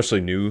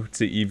especially new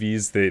to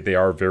EVs. They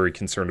are very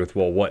concerned with,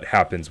 well, what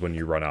happens when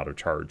you run out of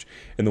charge?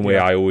 And the way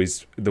Yeah. I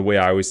always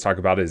talk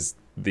about it is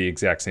the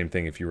exact same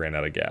thing. If you ran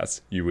out of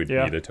gas, you would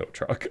Yeah. need a tow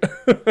truck.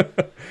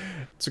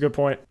 It's a good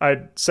point. I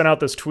sent out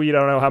this tweet. I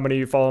don't know how many of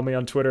you follow me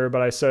on Twitter,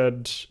 but I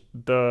said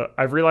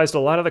I've realized a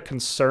lot of the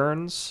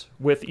concerns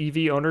with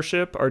EV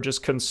ownership are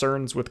just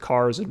concerns with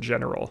cars in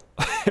general,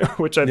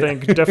 which I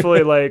think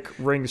definitely like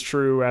rings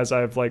true as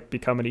I've like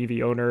become an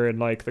EV owner, and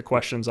like the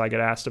questions I get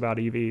asked about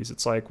EVs.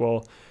 It's like,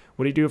 well,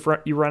 what do you do if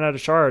you run out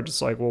of charge?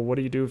 It's like, well, what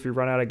do you do if you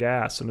run out of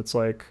gas? And it's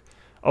like,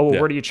 oh, well, Yeah.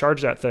 where do you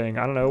charge that thing?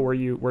 I don't know.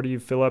 Where do you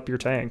fill up your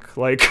tank?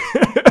 Like,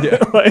 Yeah.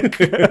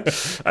 like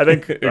I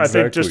think just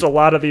Exactly. a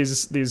lot of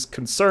these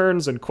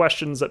concerns and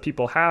questions that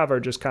people have are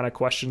just kind of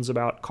questions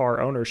about car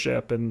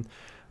ownership, and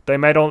they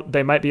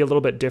might be a little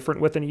bit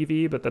different with an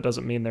EV, but that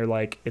doesn't mean they're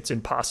like it's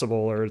impossible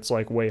or it's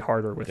like way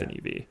harder with an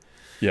EV.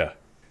 Yeah.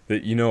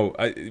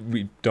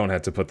 We don't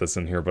have to put this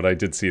in here, but I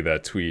did see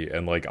that tweet,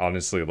 and like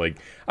honestly, like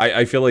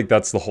I feel like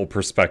that's the whole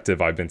perspective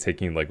I've been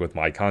taking, like with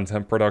my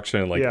content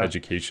production and like Yeah.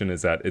 education,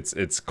 is that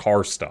it's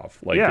car stuff.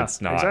 Like Yeah,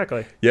 it's not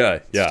exactly. Yeah,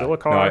 yeah. Still a No,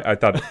 car. I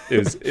thought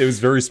it was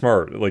very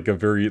smart, like a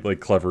very like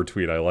clever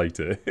tweet. I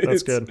liked it.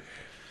 That's good.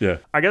 Yeah.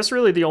 I guess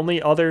really the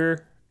only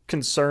other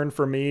concern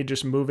for me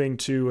just moving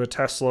to a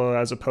Tesla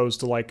as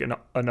opposed to like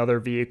another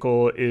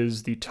vehicle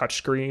is the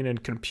touchscreen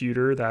and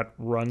computer that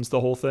runs the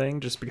whole thing,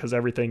 just because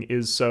everything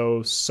is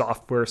so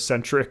software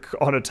centric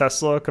on a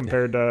Tesla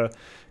compared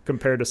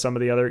to some of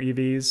the other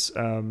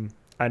EVs.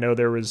 I know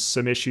there was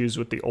some issues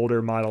with the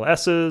older Model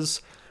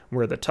S's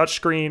where the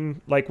touchscreen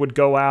like would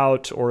go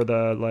out, or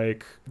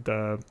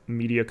the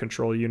media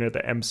control unit, the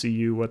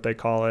MCU, what they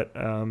call it,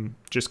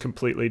 just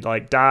completely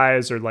like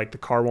dies, or like the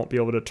car won't be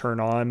able to turn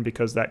on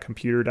because that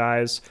computer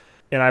dies.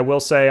 And I will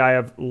say I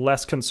have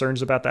less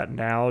concerns about that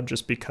now,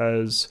 just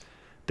because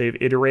they've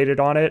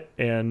iterated on it.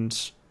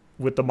 And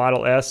with the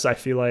Model S, I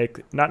feel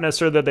like not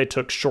necessarily that they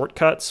took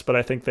shortcuts, but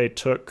I think they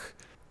took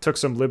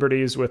some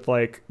liberties with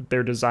like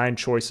their design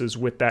choices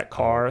with that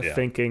car, yeah.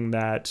 thinking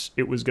that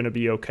it was going to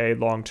be okay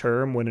long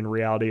term, when in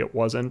reality it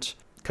wasn't.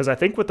 Because I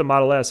think with the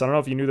Model S, I don't know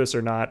if you knew this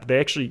or not, they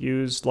actually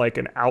used like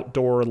an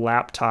outdoor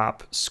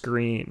laptop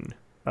screen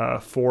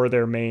for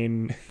their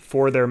main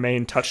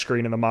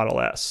touchscreen in the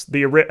Model S.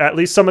 At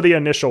least some of the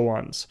initial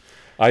ones.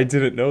 I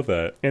didn't know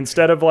that.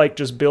 Instead of like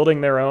just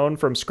building their own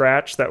from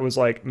scratch that was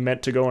like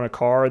meant to go in a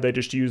car, they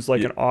just used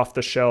like an off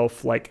the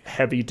shelf like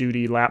heavy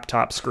duty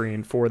laptop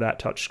screen for that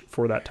touch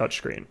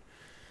screen.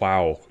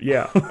 Wow.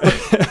 Yeah.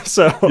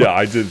 So Yeah,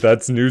 I did.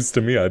 That's news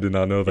to me. I did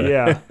not know that.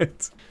 Yeah.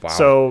 Wow.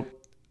 So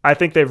I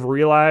think they've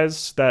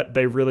realized that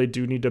they really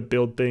do need to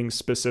build things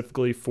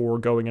specifically for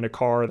going in a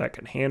car that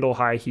can handle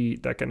high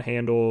heat, that can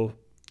handle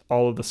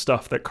all of the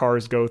stuff that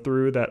cars go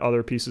through that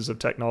other pieces of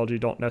technology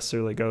don't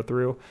necessarily go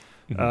through.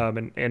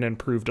 And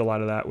improved a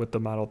lot of that with the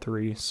Model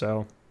 3.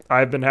 So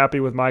I've been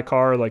happy with my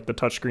car. Like the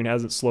touchscreen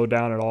hasn't slowed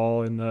down at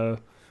all in the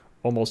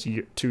almost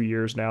 2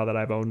 years now that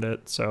I've owned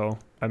it. So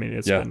I mean,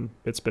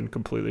 it's been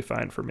completely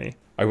fine for me.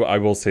 I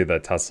will say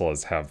that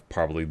Teslas have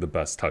probably the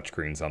best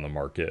touchscreens on the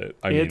market.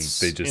 I mean, they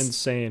just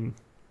insane.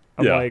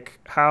 I'm Yeah. like,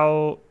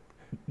 how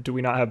do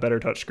we not have better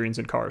touchscreens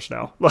in cars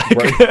now? Like,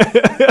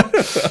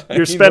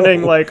 you're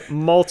spending like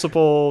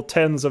multiple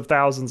tens of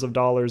thousands of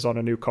dollars on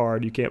a new car,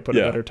 and you can't put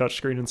a better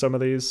touchscreen in some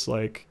of these.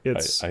 Like,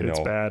 it's I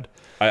know. bad.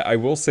 I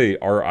will say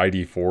our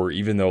ID4,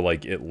 even though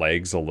like it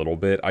lags a little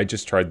bit, I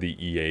just tried the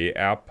EA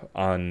app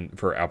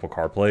for Apple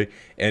CarPlay,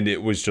 and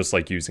it was just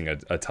like using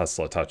a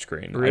Tesla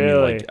touchscreen. Really? I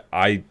mean, like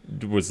I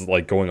was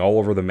like going all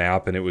over the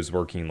map, and it was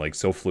working like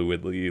so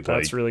fluidly.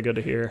 That's like, really good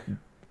to hear.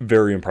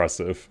 very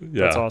impressive.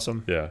 Yeah. That's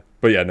awesome. Yeah.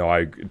 But yeah, no,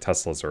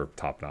 Teslas are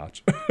top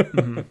notch.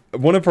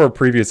 One of our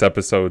previous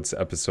episodes,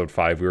 episode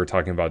 5, we were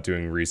talking about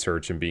doing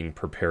research and being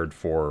prepared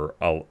for,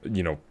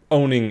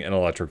 owning an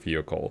electric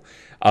vehicle.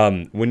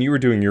 When you were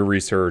doing your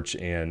research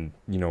and,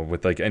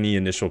 with like any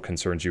initial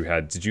concerns you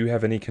had, did you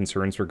have any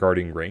concerns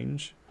regarding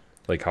range?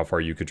 Like how far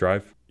you could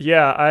drive?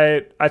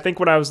 Yeah, I think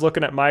when I was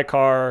looking at my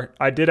car,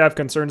 I did have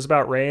concerns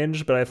about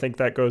range, but I think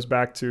that goes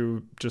back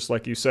to just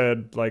like you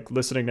said, like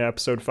listening to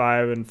episode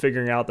 5 and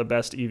figuring out the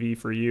best EV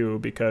for you,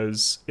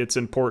 because it's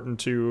important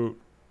to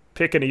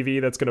pick an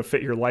EV that's going to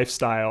fit your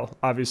lifestyle.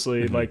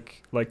 Obviously,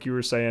 like you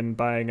were saying,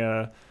 buying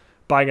an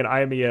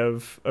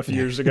iMeV a few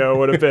years ago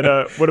would have been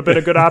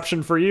a good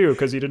option for you,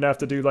 because you didn't have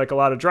to do like a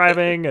lot of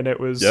driving, and it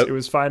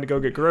was fine to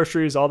go get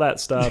groceries, all that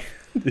stuff.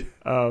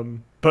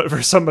 But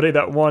for somebody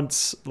that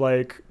wants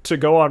like to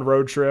go on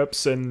road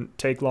trips and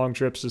take long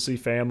trips to see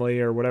family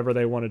or whatever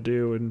they want to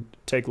do, and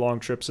take long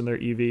trips in their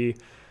EV,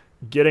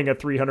 getting a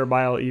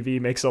 300-mile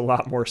EV makes a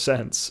lot more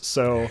sense.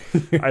 So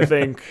I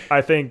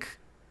think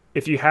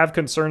if you have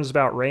concerns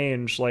about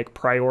range, like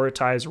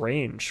prioritize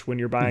range when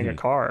you're buying a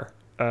car.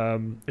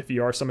 If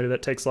you are somebody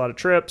that takes a lot of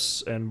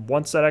trips and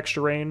wants that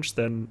extra range,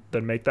 then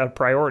make that a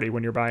priority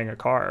when you're buying a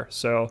car.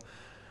 So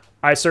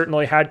I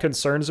certainly had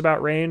concerns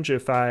about range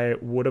if I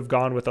would have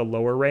gone with a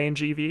lower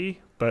range EV,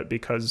 but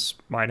because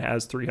mine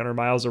has 300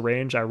 miles of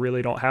range, I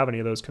really don't have any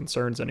of those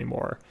concerns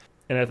anymore.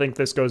 And I think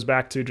this goes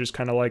back to just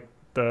kind of like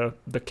the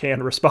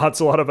canned response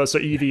a lot of us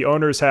EV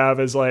owners have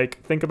is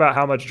like, think about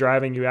how much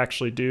driving you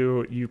actually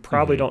do. You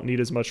probably don't need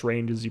as much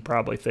range as you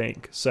probably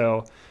think.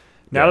 So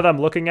now that I'm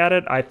looking at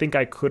it, I think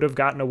I could have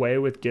gotten away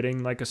with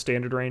getting like a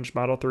standard range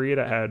Model 3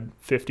 that had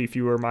 50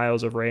 fewer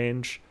miles of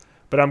range.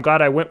 But I'm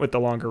glad I went with the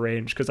longer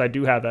range because I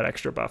do have that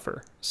extra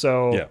buffer.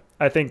 So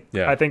I think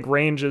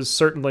range is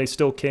certainly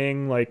still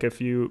king. Like if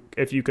you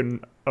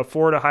can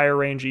afford a higher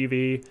range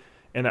EV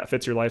and that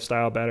fits your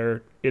lifestyle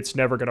better, it's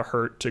never going to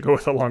hurt to go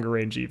with a longer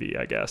range EV,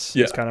 I guess.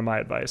 It's kind of my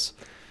advice.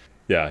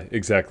 Yeah,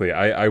 exactly.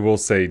 I will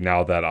say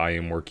now that I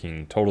am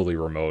working totally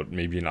remote,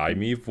 maybe an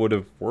iMeave would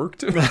have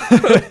worked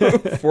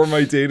for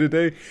my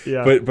day-to-day.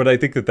 Yeah. But I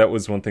think that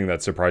was one thing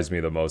that surprised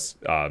me the most,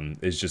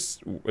 is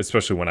just,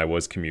 especially when I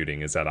was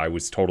commuting, is that I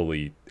was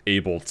totally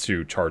able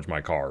to charge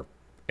my car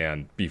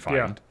and be fine.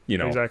 Yeah, you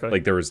know, exactly.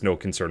 Like there was no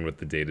concern with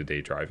the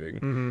day-to-day driving.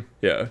 Mm-hmm.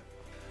 Yeah.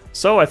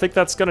 So I think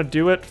that's going to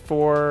do it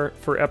for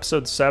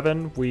episode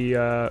 7. We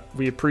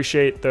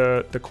appreciate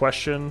the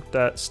question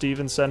that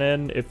Steven sent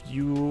in.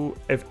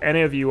 If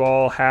any of you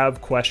all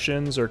have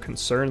questions or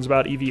concerns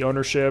about EV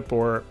ownership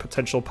or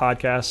potential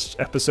podcast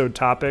episode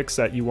topics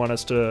that you want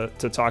us to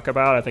talk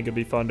about, I think it'd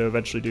be fun to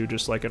eventually do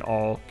just like an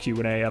all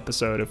Q&A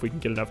episode if we can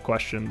get enough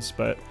questions.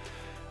 But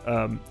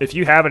if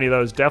you have any of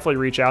those, definitely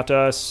reach out to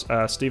us.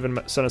 Steven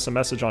sent us a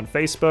message on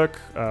Facebook.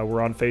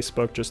 We're on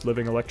Facebook, just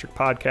Living Electric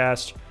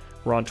Podcast.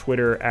 We're on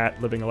Twitter at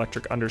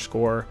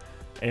livingelectric_,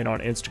 and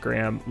on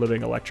Instagram,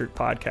 Living Electric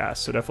Podcast.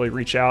 So definitely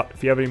reach out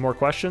if you have any more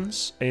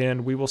questions,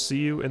 and we will see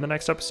you in the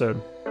next episode.